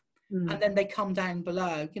above, and then they come down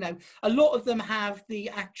below. A lot of them have the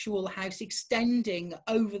actual house extending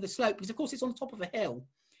over the slope, because of course it's on the top of a hill.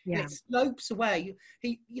 It slopes away.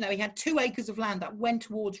 He had 2 acres of land that went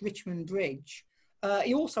towards Richmond Bridge.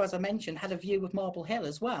 He also, as I mentioned, had a view of Marble Hill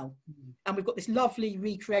as well. And we've got this lovely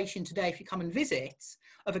recreation today, if you come and visit,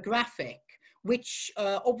 of a graphic, which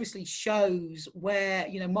obviously shows where,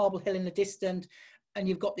 Marble Hill in the distance, and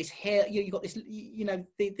you've got this hill, you've got this,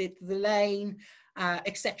 the lane,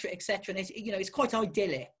 etc., etc. And it's quite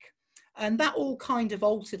idyllic. And that all kind of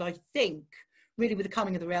altered, I think, really with the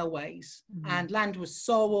coming of the railways, and land was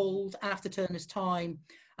sold after Turner's time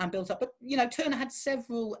and built up. But, you know, Turner had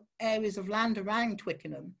several areas of land around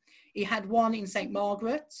Twickenham. He had one in St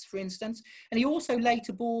Margaret's, for instance, and he also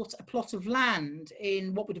later bought a plot of land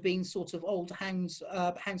in what would have been sort of old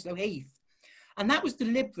Hounslow Heath. And that was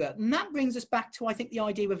deliberate. And that brings us back to, I think, the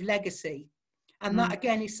idea of legacy. And that,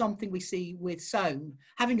 again, is something we see with Soane,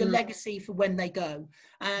 having a legacy for when they go.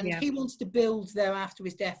 And he wants to build there after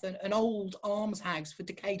his death an old almshouse for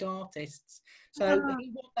decayed artists. So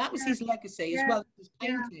that was his legacy, as well as his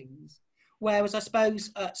paintings. Whereas I suppose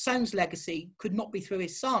Soane's legacy could not be through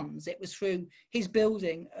his sons. It was through his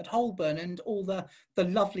building at Holborn and all the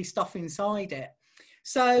lovely stuff inside it.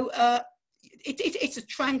 So it's a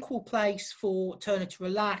tranquil place for Turner to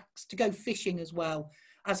relax, to go fishing as well.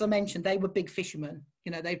 As I mentioned, they were big fishermen.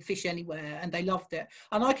 You know, they'd fish anywhere and they loved it.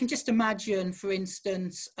 And I can just imagine, for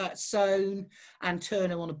instance, Soane and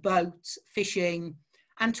Turner on a boat fishing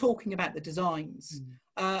and talking about the designs.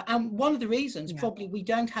 And one of the reasons probably we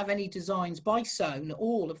don't have any designs by Soane,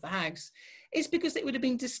 all of the house, is because it would have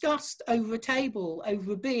been discussed over a table,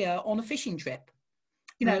 over a beer on a fishing trip.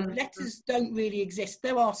 You know, letters don't really exist.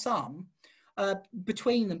 There are some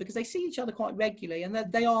between them because they see each other quite regularly, and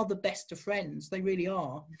they are the best of friends. They really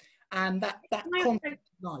are. And that contact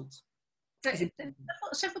tonight.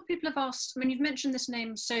 Several people have asked, I mean, you've mentioned this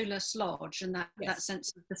name Solus Lodge and that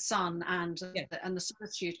sense of the sun and the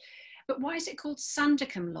solitude. But why is it called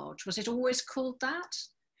Sandicombe Lodge? Was it always called that?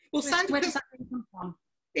 Well, where does that come from?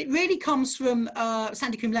 It really comes from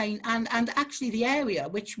Sandicombe Lane and actually the area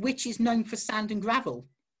which is known for sand and gravel.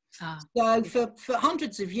 So for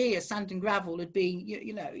hundreds of years, sand and gravel had been,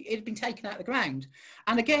 you know, it had been taken out of the ground.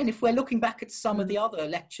 And again, if we're looking back at some of the other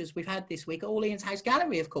lectures we've had this week, All Ian's House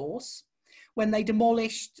Gallery, of course, when they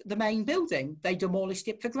demolished the main building, they demolished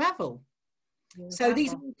it for gravel. So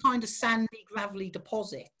these are all kind of sandy, gravelly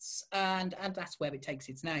deposits, and that's where it takes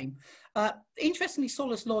its name. Interestingly,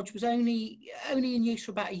 Solus Lodge was only in use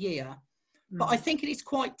for about a year, but I think it is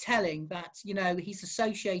quite telling that, you know, he's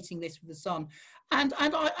associating this with the sun, and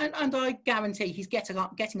I guarantee he's getting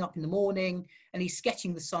up in the morning and he's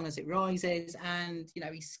sketching the sun as it rises, and, you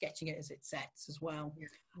know, he's sketching it as it sets as well.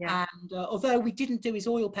 And although we didn't do his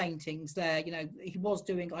oil paintings there, you know, he was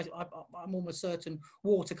doing, I'm almost certain,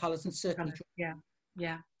 watercolours and certainly.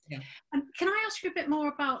 And can I ask you a bit more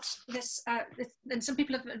about this? And some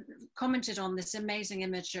people have commented on this amazing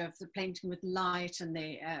image of the painting with light and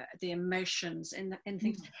the emotions in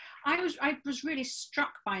things. I was really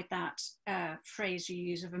struck by that phrase you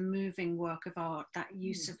use of a moving work of art, that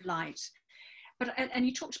use of light. But and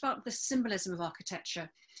you talked about the symbolism of architecture.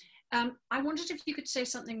 I wondered if you could say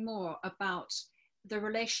something more about the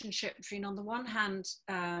relationship between, on the one hand,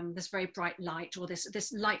 this very bright light, or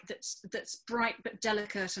this light that's bright but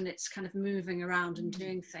delicate, and it's kind of moving around and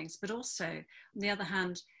doing things, but also, on the other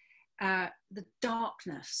hand, the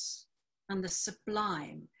darkness and the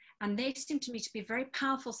sublime. And they seem to me to be very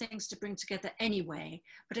powerful things to bring together anyway,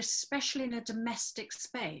 but especially in a domestic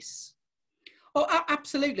space. Oh,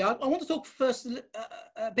 absolutely. I want to talk first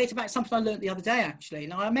a bit about something I learned the other day, actually.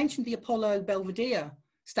 Now, I mentioned the Apollo Belvedere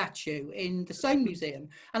statue in the Soane Museum,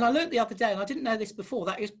 and I learnt the other day, and I didn't know this before,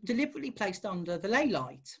 that it was deliberately placed under the ley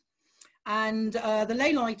light, and the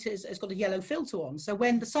ley light has got a yellow filter on, so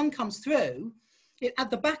when the sun comes through, it at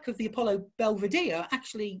the back of the Apollo Belvedere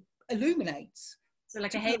actually illuminates, so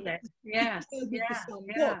like a halo.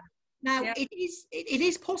 Now it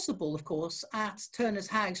is possible, of course, at Turner's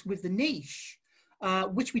house with the niche,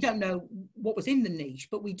 which we don't know what was in the niche,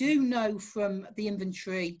 but we do know from the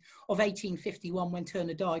inventory of 1851, when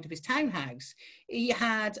Turner died, of his townhouse, he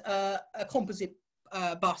had a composite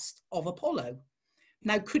bust of Apollo.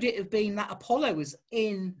 Now, could it have been that Apollo was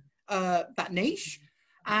in that niche?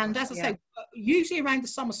 And as I say, usually around the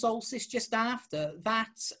summer solstice, just after,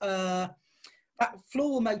 that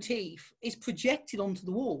floral motif is projected onto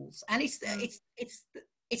the walls, and it's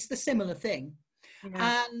the similar thing.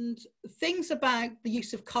 And things about the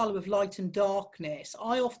use of colour, of light and darkness,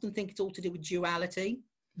 I often think it's all to do with duality,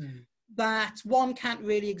 that one can't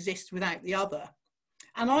really exist without the other.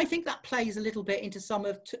 And I think that plays a little bit into some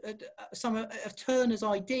of Turner's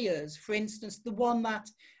ideas. For instance, the one that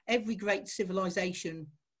every great civilization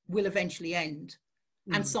will eventually end,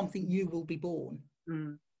 and something new will be born.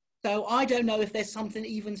 So I don't know if there's something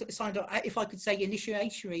even, if I could say,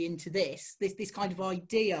 initiatory into this kind of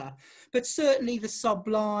idea, but certainly the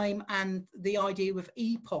sublime and the idea of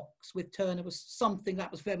epochs with Turner was something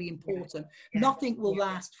that was very important. Nothing will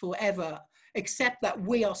last forever, except that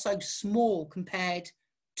we are so small compared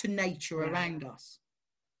to nature around us.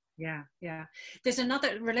 Yeah, yeah. There's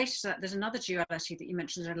another, related to that, there's another duality that you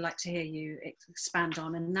mentioned that I'd like to hear you expand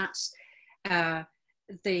on, and that's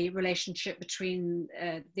the relationship between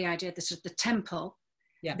the idea, this is the temple,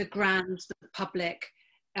 the grand, the public,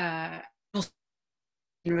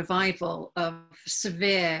 revival of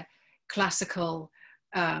severe, classical,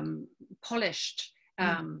 polished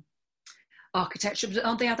architecture, but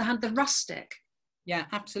on the other hand, the rustic. Yeah,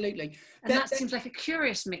 absolutely. And that seems like a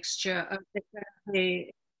curious mixture of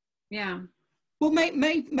the yeah. Well,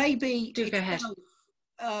 maybe do go ahead.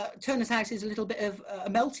 Turner's house is a little bit of a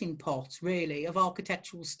melting pot, really, of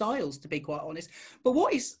architectural styles, to be quite honest. But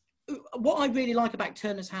what I really like about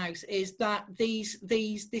Turner's house is that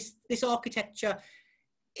this architecture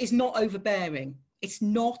is not overbearing. It's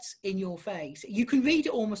not in your face. You can read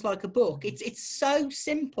it almost like a book. It's so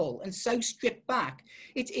simple and so stripped back.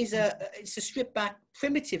 It's a stripped back,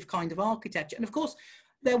 primitive kind of architecture. And of course,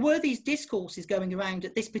 there were these discourses going around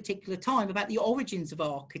at this particular time about the origins of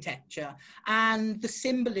architecture and the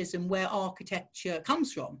symbolism where architecture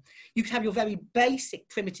comes from. You could have your very basic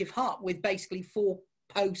primitive hut with basically 4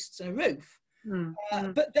 posts and a roof.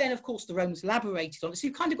 But then, of course, the Romans elaborated on it. So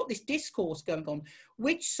you've kind of got this discourse going on,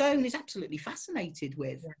 which Soane is absolutely fascinated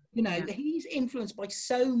with. He's influenced by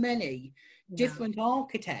so many different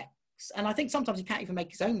architects. And I think sometimes he can't even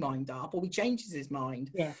make his own mind up, or he changes his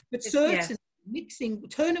mind. But certainly mixing,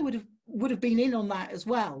 Turner would have been in on that as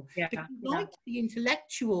well. Because he liked the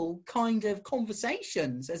intellectual kind of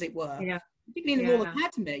conversations, as it were. Particularly in the Royal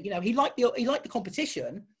Academy. He liked the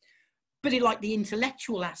competition, but he liked the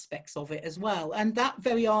intellectual aspects of it as well. And that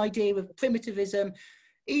very idea of primitivism,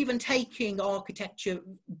 even taking architecture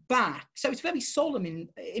back. So it's very solemn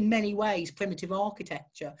in many ways, primitive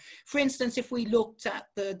architecture. For instance, if we looked at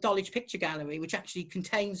the Dulwich Picture Gallery, which actually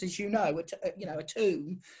contains, as you know, a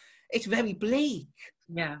tomb, it's very bleak.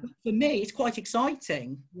 For me, it's quite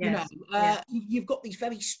exciting. You've got these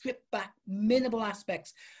very stripped back, minimal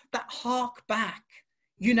aspects that hark back,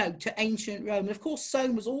 to ancient Rome. And of course,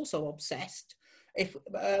 Soane was also obsessed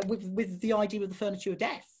with the idea of the furniture of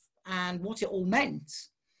death and what it all meant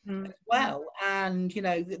as well. And,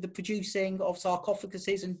 the producing of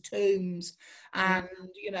sarcophaguses and tombs. And,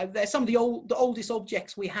 there's some of the oldest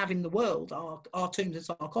objects we have in the world are tombs and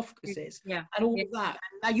sarcophaguses. And all of that.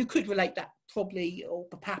 Now, you could relate that probably, or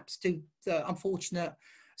perhaps, to the unfortunate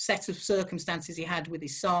set of circumstances he had with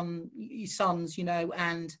his sons,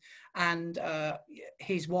 and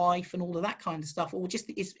his wife and all of that kind of stuff, or just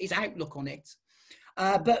his outlook on it.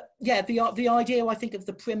 But the idea, I think, of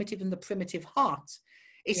the primitive and the primitive heart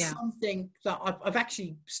is something that I've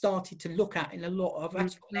actually started to look at in a lot of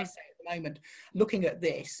actually essays at the moment, looking at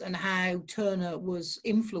this and how Turner was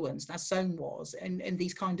influenced, as Soane was, in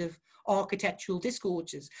these kind of architectural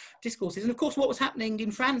discourses. And of course, what was happening in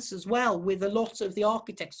France as well, with a lot of the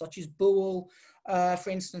architects such as Boule, for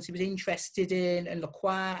instance, he was interested in, and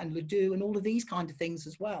Lacroix and Ledoux and all of these kind of things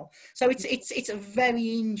as well. So it's a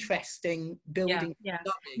very interesting building.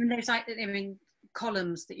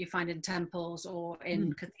 Columns that you find in temples or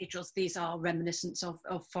in cathedrals, these are reminiscents of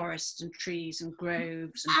forests and trees and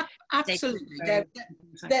groves. And absolutely.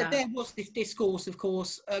 There was this discourse, of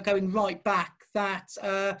course, going right back, that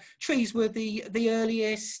trees were the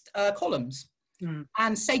earliest columns.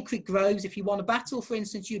 And sacred groves, if you won a battle, for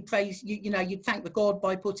instance, you'd you'd thank the god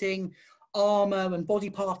by putting armor and body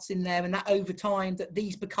parts in there, and that over time that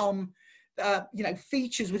these become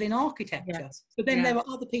features within architecture. But then there are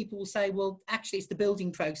other people who say, well, actually it's the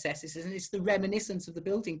building processes and it's the reminiscence of the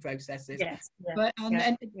building processes.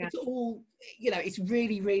 It's all, it's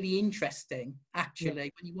really, really interesting,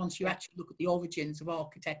 actually, once you actually look at the origins of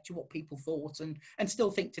architecture, what people thought and still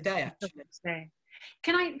think today, actually.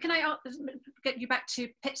 Can I get you back to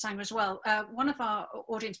Pitzhanger as well? One of our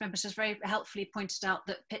audience members has very helpfully pointed out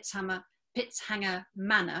that Pitzhanger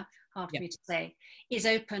Manor, hard for me to say, is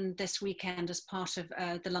open this weekend as part of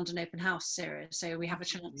the London Open House series, so we have a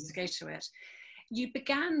chance to go to it. You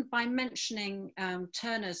began by mentioning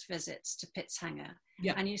Turner's visits to Pitzhanger,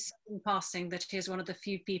 and you said in passing that he is one of the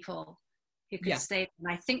few people who could stay.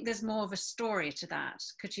 And I think there's more of a story to that.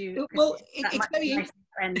 Could you? Well, it's very nice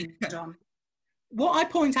on. What I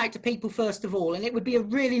point out to people, first of all, and it would be a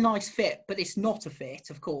really nice fit, but it's not a fit,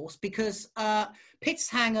 of course, because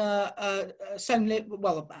Pitzhanger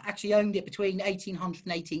actually owned it between 1800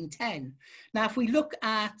 and 1810. Now, if we look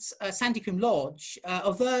at Sandringham Lodge,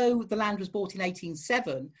 although the land was bought in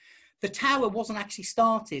 1807, the tower wasn't actually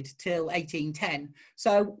started till 1810.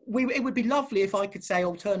 So it would be lovely if I could say,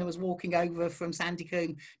 oh, Turner was walking over from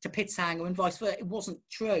Sandycombe to Pitshanger and vice versa. It wasn't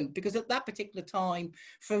true, because at that particular time,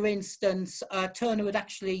 for instance, Turner had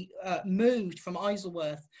actually moved from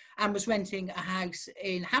Isleworth and was renting a house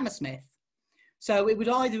in Hammersmith. So it would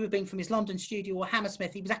either have been from his London studio or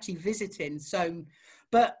Hammersmith. He was actually visiting. So,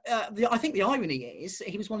 but I think the irony is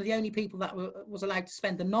he was one of the only people that was allowed to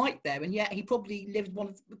spend the night there, and yet he probably lived one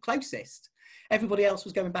of the closest. Everybody else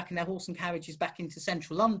was going back in their horse and carriages back into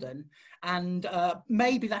central London, and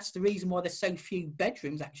maybe that's the reason why there's so few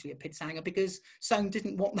bedrooms actually at Pitshanger, because Soane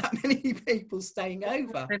didn't want that many people staying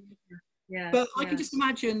over. Yes, but I can just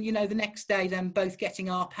imagine, you know, the next day them both getting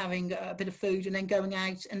up, having a bit of food, and then going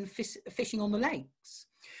out and fishing on the lakes.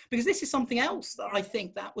 Because this is something else that I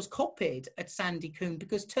think that was copied at Sandycombe,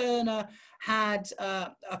 because Turner had,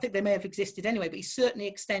 I think they may have existed anyway, but he certainly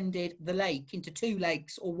extended the lake into 2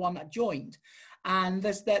 lakes or one adjoined. And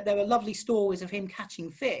there are lovely stories of him catching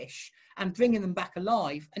fish and bringing them back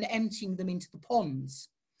alive and emptying them into the ponds.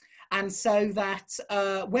 And so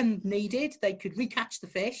that when needed, they could recatch the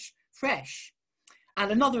fish fresh.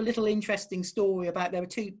 And another little interesting story about there were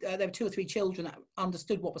 2 or 3 children that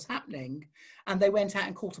understood what was happening, and they went out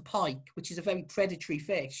and caught a pike, which is a very predatory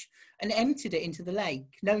fish, and emptied it into the lake,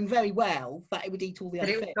 knowing very well that it would eat all the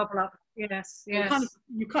other fish. Gobble up. Yes, yes.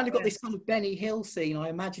 You kind of got this kind of Benny Hill scene, I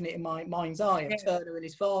imagine it in my mind's eye, of Turner and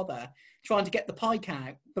his father trying to get the pike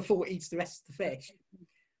out before it eats the rest of the fish.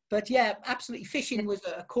 But yeah, absolutely, fishing was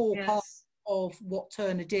a core part of what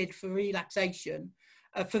Turner did for relaxation.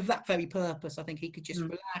 For that very purpose. I think he could just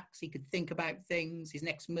relax, he could think about things, his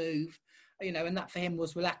next move, you know, and that for him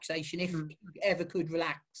was relaxation, if he ever could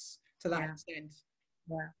relax to that extent.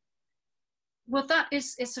 Yeah. Well, that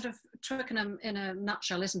is sort of Twickenham in a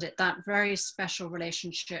nutshell, isn't it? That very special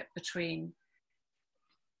relationship between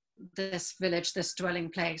this village, this dwelling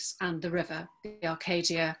place, and the river, the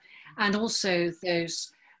Arcadia, and also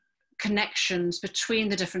those connections between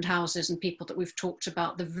the different houses and people that we've talked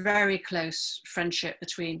about, the very close friendship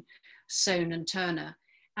between Soane and Turner,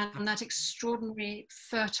 and that extraordinary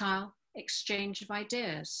fertile exchange of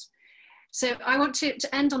ideas. So I want to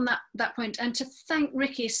end on that point, and to thank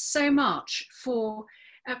Ricky so much for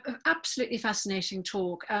an absolutely fascinating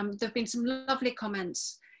talk. There have been some lovely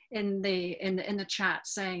comments in the chat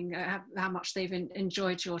saying how much they've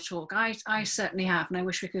enjoyed your talk. I certainly have, and I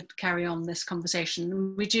wish we could carry on this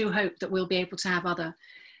conversation. We do hope that we'll be able to have other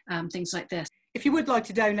things like this. If you would like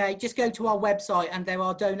to donate, just go to our website and there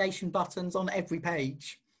are donation buttons on every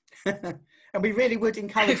page. And we really would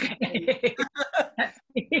encourage you.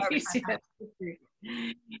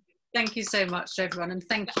 Thank you so much, everyone, and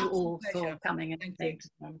thank you all for coming. And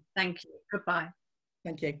thank you. Goodbye.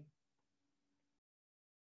 Thank you.